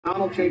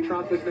Donald J.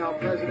 Trump is now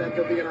president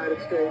of the United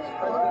States.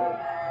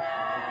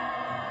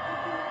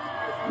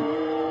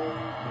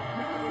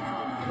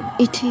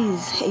 It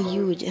is a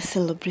huge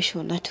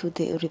celebration to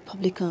the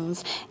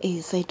Republicans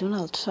as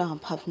Donald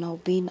Trump have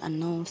now been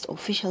announced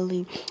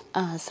officially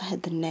as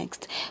the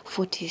next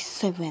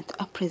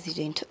 47th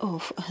president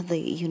of the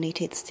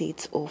United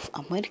States of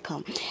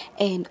America.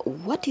 And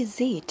what is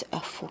it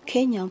for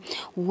Kenya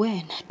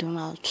when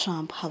Donald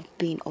Trump have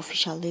been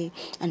officially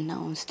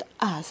announced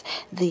as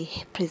the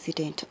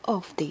president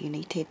of the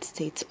United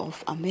States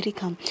of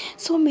America?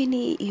 So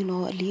many,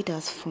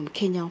 leaders from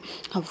Kenya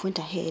have went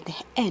ahead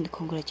and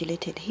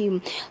congratulated him.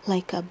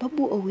 Like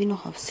Babu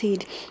Owino have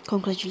said,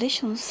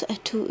 congratulations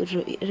to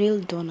real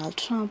Donald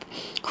Trump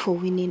for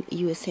winning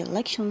US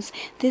elections.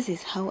 This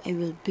is how I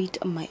will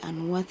beat my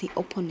unworthy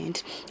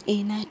opponent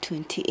in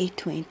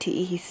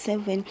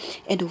 2027.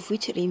 And of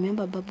which,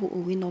 remember, Babu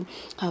Owino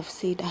have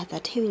said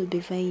that he will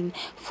be vying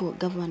for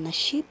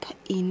governorship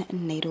in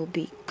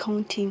Nairobi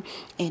County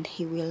and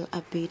he will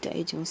beat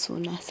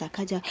Johnson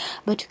Sakaja.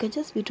 But you can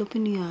just be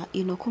dropping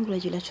your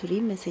congratulatory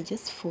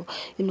messages for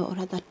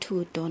rather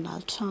to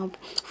Donald Trump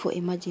for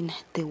imagine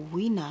the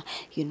winner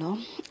in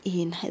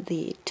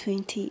the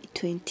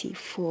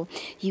 2024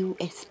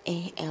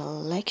 USA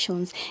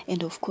elections.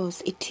 And of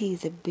course it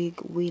is a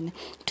big win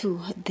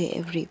to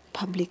the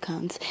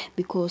Republicans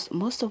because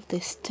most of the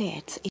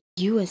states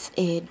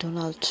USA,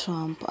 Donald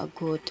Trump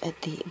got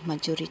the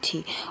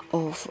majority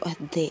of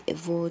the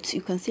votes.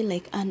 You can see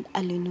like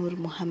Ali Nur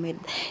Mohammed,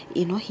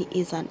 he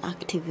is an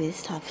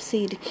activist, have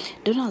said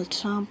Donald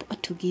Trump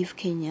to give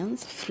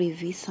Kenyans free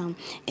visa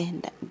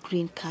and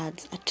green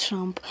cards.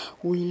 Trump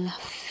will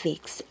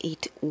fix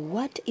it.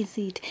 What is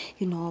it,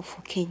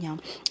 for Kenya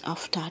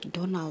after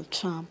Donald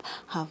Trump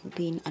have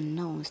been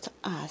announced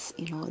as,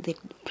 the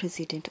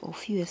president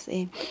of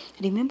USA?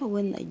 Remember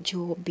when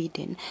Joe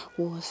Biden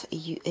was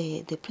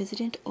the president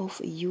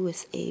of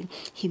USA,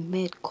 he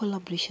made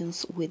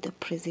collaborations with the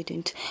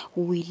President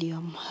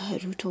William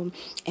Ruto,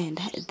 and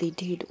they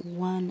did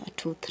 1,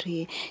 2,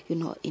 3,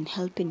 in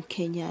helping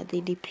Kenya.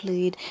 They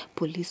deployed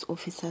police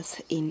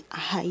officers in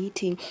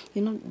Haiti.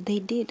 They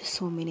did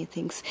so many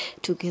things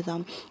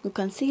together. You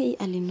can see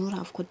Ali Noor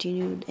have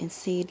continued and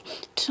said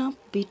Trump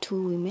beat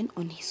 2 women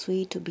on his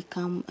way to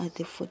become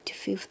the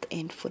 45th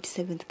and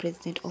 47th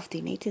president of the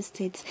United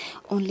States.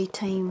 Only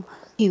time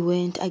he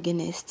went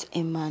against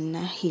a man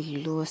he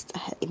lost,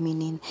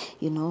 meaning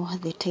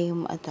the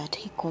time that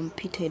he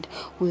competed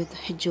with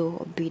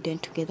Joe Biden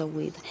together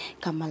with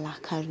Kamala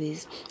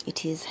Harris.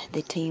 It is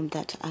the time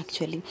that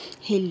actually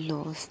he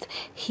lost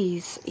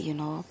his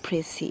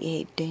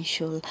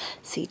presidential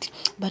seat.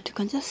 But you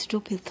can just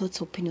drop your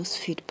thoughts, opinions,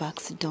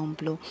 feedbacks down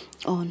below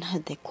on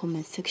the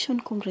comment section.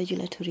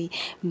 Congratulatory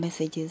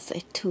messages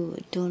to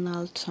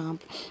Donald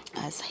Trump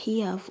as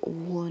he have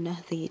won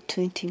the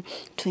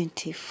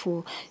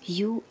 2024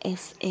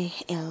 USA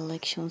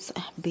elections,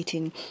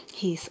 beating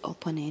his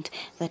opponent,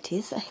 that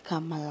is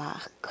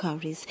Kamala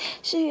Harris.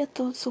 Share your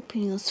thoughts,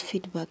 opinions,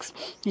 feedbacks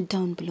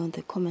down below in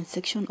the comment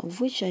section,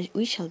 of which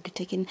we shall be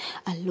taking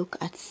a look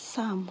at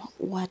some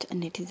what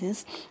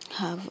netizens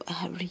have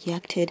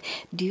reacted.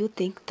 Do you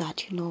think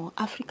that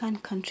African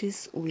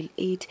countries will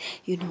eat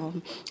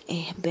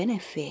a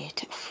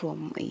benefit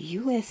from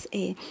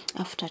USA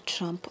after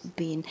Trump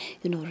being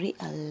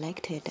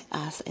re-elected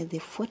as the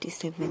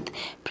 47th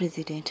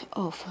president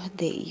of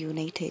the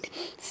United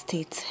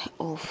States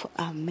of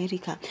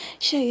America?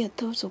 Share your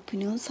thoughts,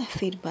 opinions,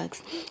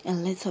 feedbacks,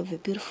 and let's have a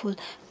beautiful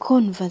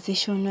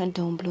conversation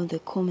down below in the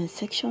comment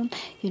section,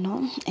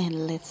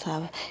 and let's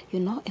have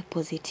a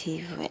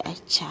positive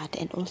chat.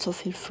 And also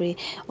feel free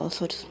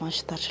also to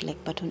smash that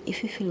like button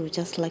if you feel you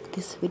just like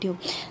this video.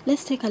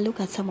 Let's take a look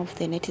at some of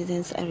the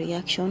netizens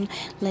reaction.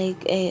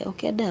 Like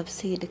Okada have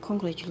said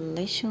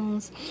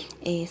congratulations.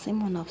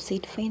 Simon have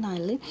said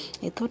finally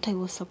I thought I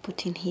was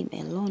supporting him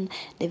alone.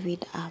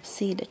 David have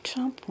said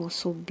Trump was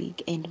so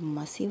big and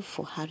massive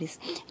for Harris.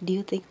 Do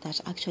you think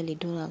that actually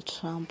Donald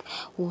Trump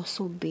was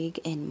so big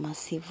and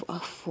massive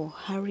for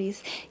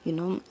Harris?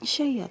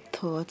 Share your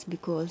thoughts,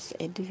 because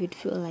David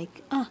feel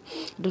like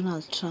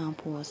Donald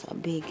Trump was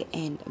big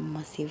and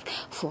massive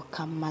for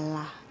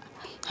Kamala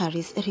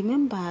Harris.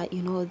 Remember,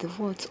 the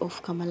votes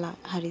of Kamala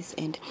Harris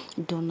and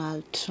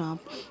Donald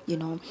Trump,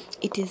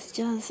 it is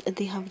just,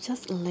 they have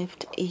just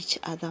left each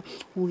other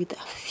with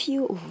a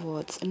few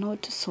votes,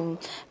 not so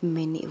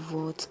many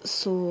votes.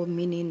 So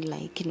meaning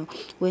like,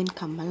 when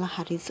Kamala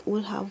Harris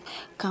will have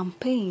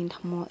campaigned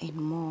more and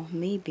more,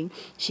 maybe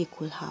she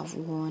could have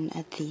won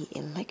at the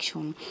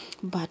election.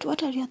 But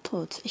what are your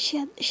thoughts?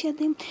 Share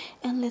them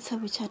and let's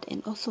have a chat.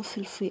 And also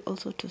feel free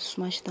also to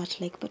smash that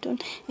like button,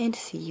 and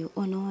see you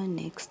on our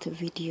next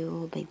video.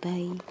 Bye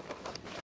bye.